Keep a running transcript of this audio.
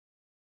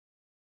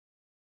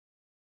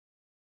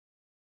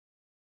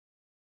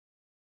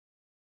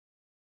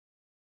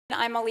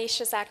I'm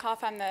Alicia Zatcoff.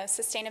 I'm the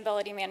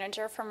Sustainability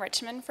Manager from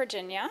Richmond,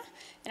 Virginia.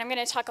 And I'm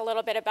going to talk a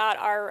little bit about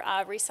our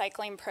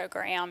recycling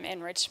program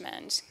in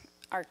Richmond,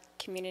 our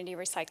community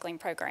recycling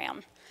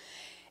program.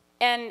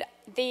 And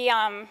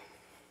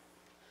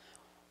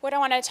what I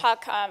want to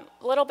talk a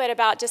little bit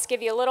about, just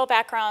give you a little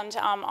background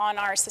on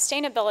our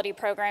sustainability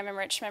program in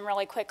Richmond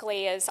really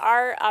quickly, is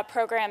our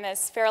program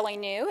is fairly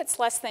new. It's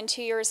less than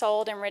 2 years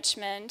old in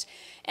Richmond.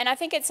 And I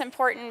think it's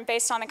important,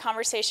 based on the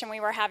conversation we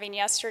were having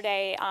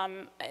yesterday,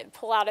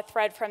 pull out a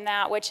thread from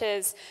that, which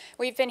is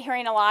we've been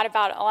hearing a lot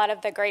about a lot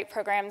of the great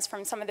programs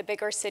from some of the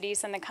bigger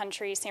cities in the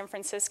country, San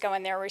Francisco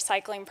and their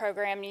recycling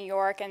program, New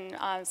York, and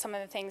some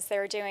of the things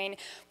they're doing.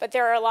 But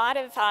there are a lot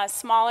of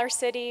smaller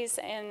cities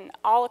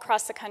all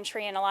across the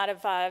country, and a lot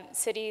of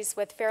cities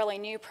with fairly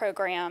new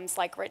programs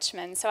like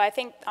Richmond. So I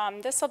think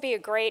this will be a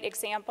great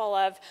example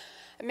of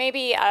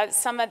maybe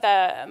some of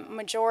the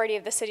majority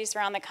of the cities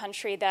around the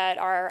country that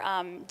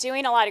are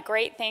doing a lot of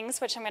great things,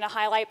 which I'm going to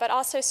highlight, but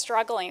also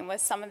struggling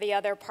with some of the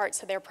other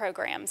parts of their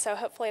program. So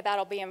hopefully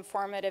that'll be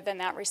informative in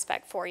that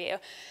respect for you.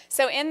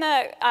 So in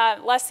the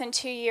less than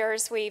 2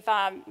 years, we've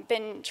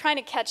been trying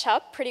to catch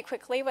up pretty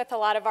quickly with a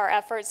lot of our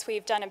efforts.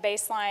 We've done a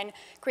baseline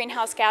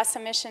greenhouse gas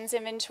emissions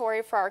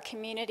inventory for our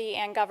community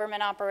and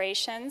government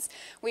operations.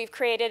 We've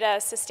created a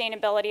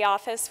sustainability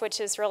office, which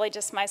is really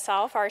just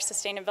myself, our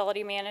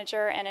sustainability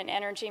manager, and an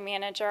energy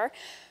manager.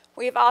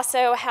 We've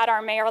also had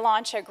our mayor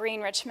launch a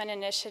Green Richmond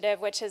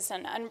initiative, which is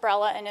an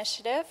umbrella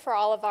initiative for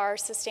all of our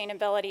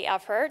sustainability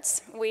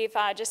efforts. We've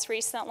just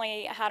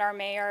recently had our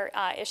mayor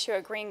issue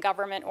a green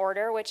government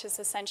order, which is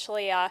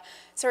essentially a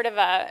sort of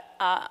a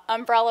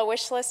umbrella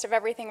wish list of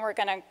everything we're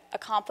going to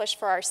accomplish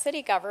for our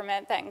city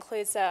government. That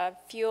includes a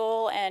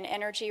fuel and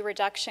energy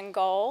reduction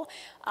goal,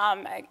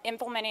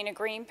 implementing a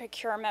green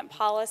procurement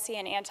policy,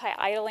 an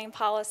anti-idling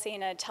policy,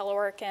 and a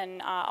telework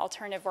and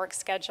alternative work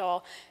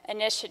schedule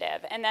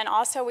initiative. And then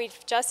also we've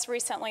just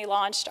recently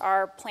launched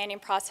our planning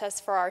process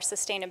for our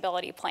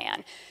sustainability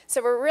plan.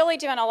 So we're really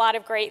doing a lot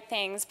of great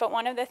things, but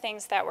one of the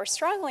things that we're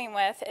struggling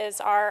with is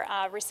our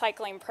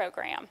recycling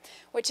program,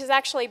 which has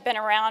actually been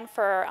around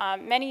for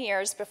many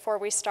years before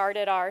we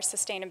started our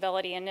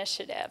sustainability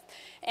initiative.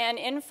 And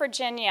in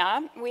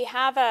Virginia, we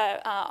have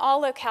all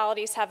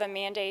localities have a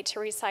mandate to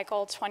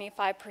recycle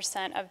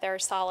 25% of their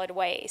solid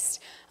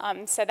waste.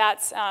 So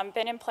that's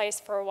been in place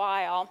for a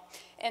while.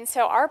 And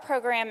so our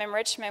program in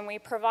Richmond, we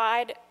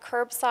provide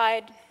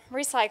curbside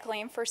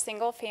recycling for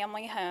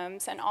single-family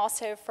homes and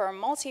also for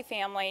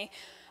multifamily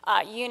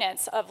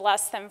units of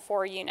less than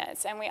 4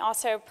 units. And we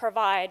also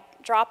provide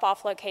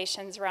drop-off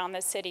locations around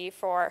the city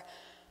for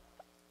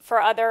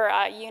other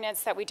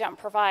units that we don't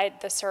provide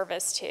the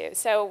service to.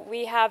 So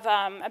we have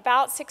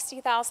about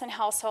 60,000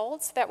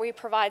 households that we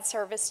provide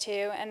service to,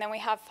 and then we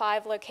have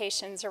 5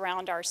 locations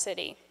around our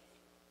city.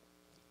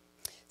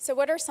 So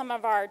what are some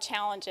of our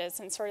challenges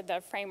and sort of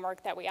the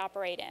framework that we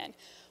operate in?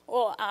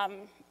 Well,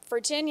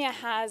 Virginia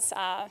has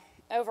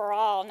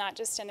overall, not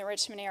just in the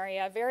Richmond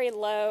area, very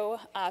low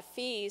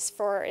fees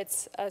for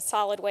its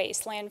solid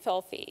waste,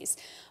 landfill fees.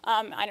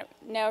 I don't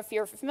know if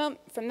you're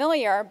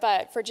familiar,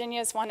 but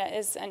Virginia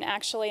is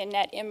actually a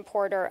net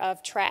importer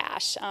of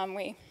trash.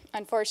 We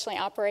unfortunately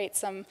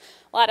operate a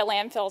lot of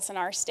landfills in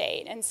our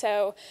state. And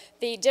so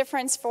the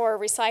difference for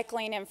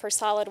recycling and for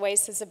solid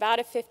waste is about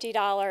a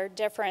 $50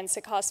 difference.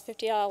 It costs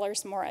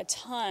 $50 more a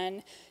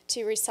ton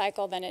to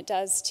recycle than it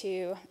does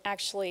to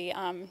actually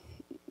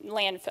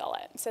landfill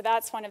it. So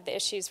that's one of the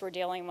issues we're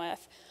dealing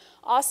with.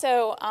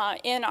 Also,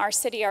 in our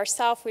city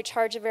ourselves, we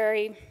charge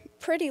a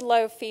pretty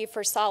low fee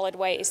for solid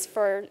waste.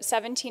 For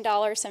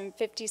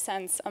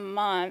 $17.50 a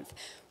month,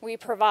 we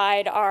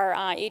provide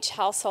each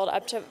household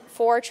up to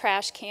 4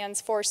 trash cans,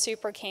 4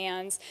 super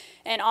cans,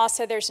 and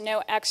also there's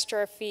no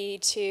extra fee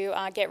to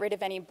get rid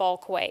of any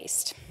bulk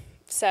waste.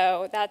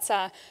 So that's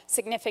a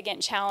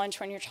significant challenge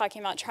when you're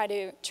talking about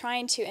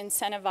trying to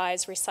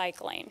incentivize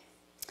recycling.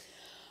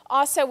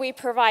 Also, we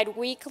provide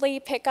weekly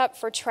pickup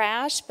for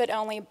trash, but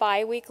only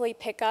bi-weekly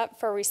pickup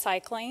for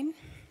recycling.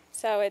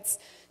 So it's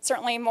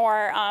certainly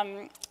more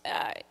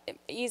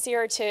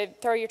easier to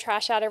throw your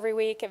trash out every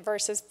week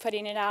versus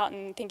putting it out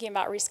and thinking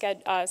about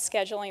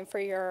scheduling for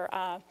your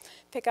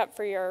pickup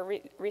for your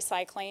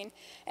recycling.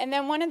 And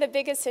then one of the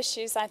biggest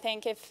issues, I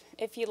think,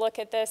 if you look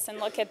at this and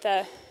look at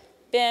the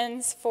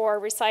bins for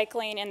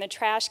recycling and the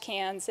trash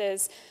cans,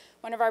 is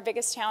one of our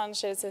biggest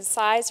challenges is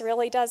size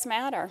really does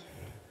matter.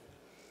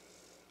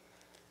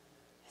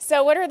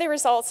 So what are the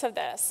results of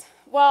this?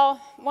 Well,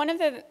 one of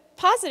the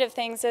positive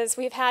things is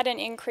we've had an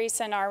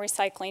increase in our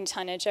recycling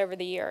tonnage over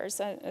the years,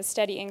 a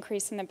steady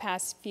increase in the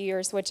past few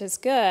years, which is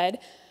good.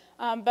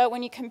 But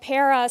when you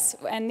compare us,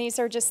 and these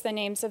are just the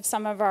names of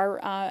some of our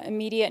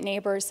immediate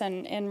neighbors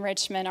in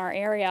Richmond, our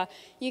area,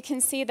 you can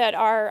see that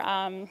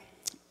our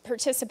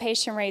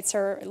participation rates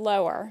are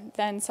lower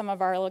than some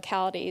of our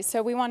localities.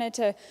 So we wanted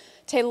to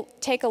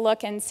take a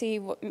look and see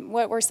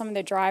what were some of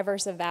the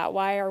drivers of that.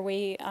 Why are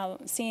we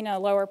seeing a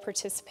lower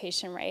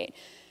participation rate?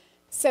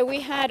 So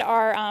we had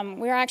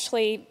we're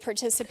actually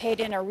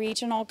participating in a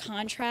regional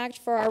contract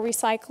for our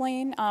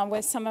recycling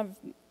with some of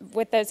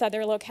with those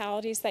other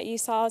localities that you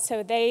saw.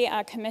 So they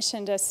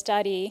commissioned a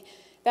study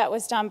that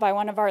was done by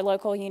one of our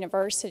local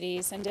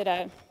universities and did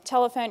a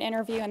telephone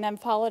interview and then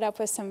followed up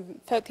with some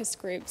focus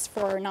groups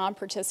for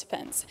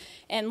non-participants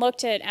and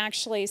looked at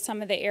actually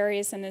some of the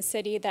areas in the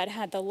city that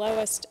had the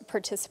lowest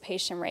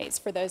participation rates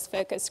for those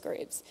focus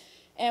groups.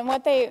 And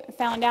what they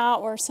found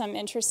out were some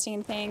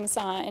interesting things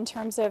in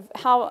terms of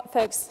how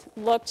folks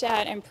looked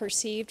at and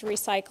perceived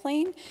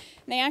recycling. And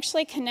they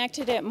actually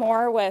connected it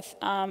more with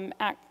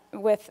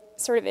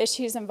sort of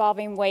issues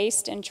involving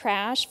waste and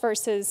trash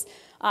versus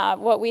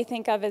what we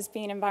think of as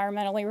being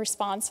environmentally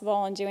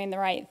responsible and doing the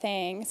right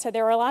thing. So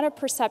there were a lot of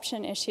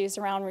perception issues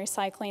around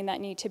recycling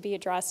that need to be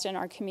addressed in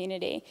our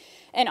community.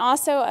 And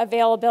also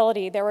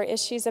availability. There were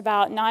issues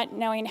about not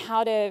knowing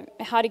how to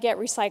get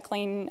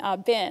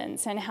recycling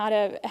bins and how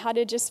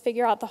to just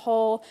figure out the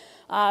whole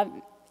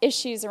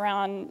issues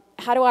around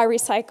how do I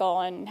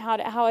recycle and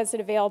how is it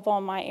available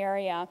in my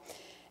area.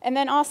 And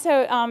then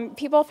also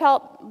people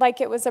felt like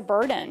it was a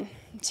burden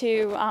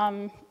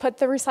to put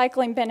the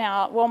recycling bin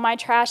out. Well, my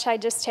trash I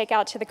just take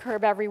out to the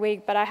curb every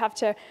week, but I have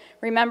to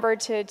remember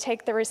to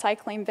take the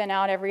recycling bin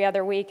out every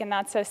other week, and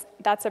that's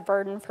a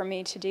burden for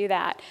me to do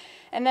that.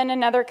 And then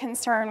another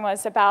concern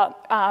was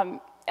about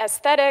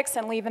aesthetics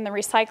and leaving the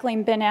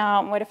recycling bin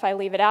out. And what if I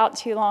leave it out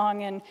too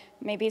long and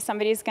maybe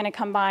somebody's going to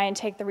come by and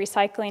take the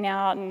recycling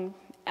out in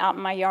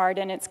my yard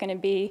and it's going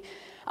to be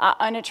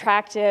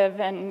unattractive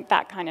and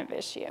that kind of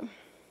issue.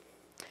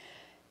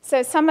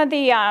 So some of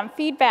the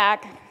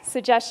feedback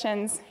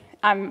suggestions,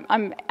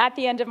 I'm at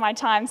the end of my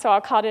time, so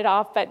I'll cut it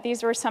off, but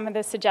these were some of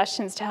the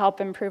suggestions to help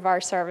improve our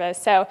service.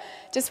 So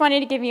just wanted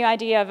to give you an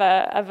idea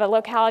of a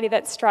locality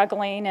that's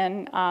struggling,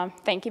 and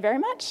thank you very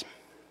much.